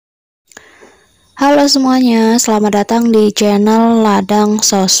Halo semuanya, selamat datang di channel Ladang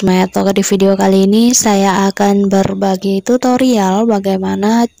Sosmed. Oke, di video kali ini saya akan berbagi tutorial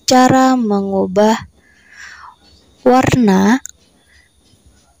bagaimana cara mengubah warna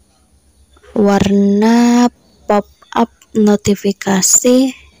pop-up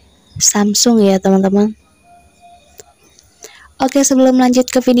notifikasi Samsung ya teman-teman. Oke, sebelum lanjut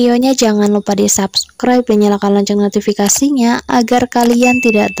ke videonya, jangan lupa di subscribe dan nyalakan lonceng notifikasinya agar kalian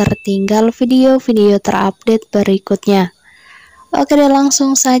tidak tertinggal video-video terupdate berikutnya. Oke, dan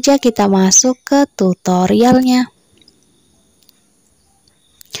langsung saja kita masuk ke tutorialnya.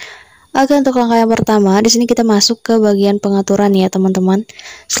 Oke, untuk langkah yang pertama, di sini kita masuk ke bagian pengaturan ya teman-teman.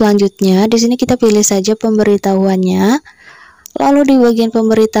 Selanjutnya, di sini kita pilih saja pemberitahuannya. Lalu di bagian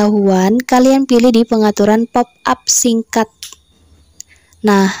pemberitahuan, kalian pilih di pengaturan pop-up singkat.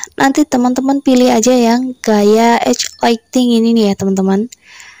 Nah, nanti teman-teman pilih aja yang gaya edge lighting ini nih ya teman-teman.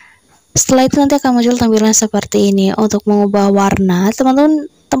 Setelah itu nanti akan muncul tampilan seperti ini. Untuk mengubah warna, teman-teman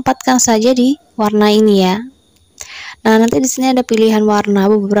tempatkan saja di warna ini ya. Nah, nanti di sini ada pilihan warna,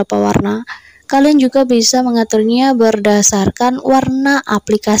 beberapa warna. Kalian juga bisa mengaturnya berdasarkan warna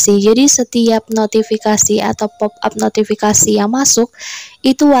aplikasi. Jadi setiap notifikasi atau pop-up notifikasi yang masuk,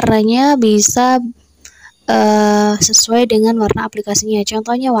 itu warnanya bisa sesuai dengan warna aplikasinya.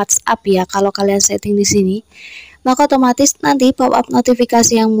 Contohnya WhatsApp ya, kalau kalian setting di sini, maka otomatis nanti pop-up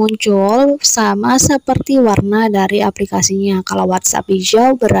notifikasi yang muncul sama seperti warna dari aplikasinya. Kalau WhatsApp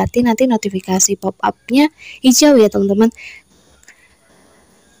hijau, berarti nanti notifikasi pop-up-nya hijau ya teman-teman.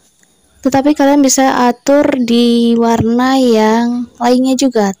 Tetapi kalian bisa atur di warna yang lainnya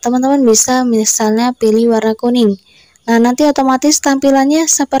juga. Teman-teman bisa misalnya pilih warna kuning. Nah, nanti otomatis tampilannya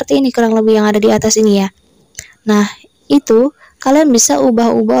seperti ini, kurang lebih yang ada di atas ini ya. Nah, itu kalian bisa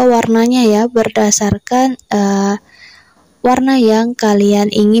ubah-ubah warnanya ya berdasarkan warna yang kalian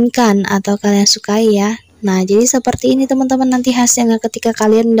inginkan atau kalian sukai ya. Nah, jadi seperti ini teman-teman nanti hasilnya ketika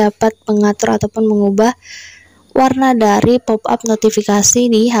kalian dapat mengatur ataupun mengubah warna dari pop-up notifikasi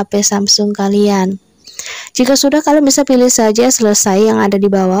di HP Samsung kalian. Jika sudah, kalian bisa pilih saja selesai yang ada di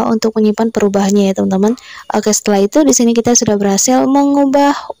bawah untuk menyimpan perubahannya ya teman-teman. Oke, setelah itu di sini kita sudah berhasil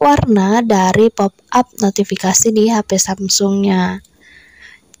mengubah warna dari pop-up notifikasi di HP Samsungnya.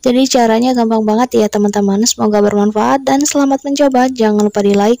 Jadi caranya gampang banget ya teman-teman. Semoga bermanfaat dan selamat mencoba. Jangan lupa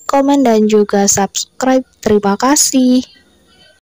di like, komen, dan juga subscribe. Terima kasih.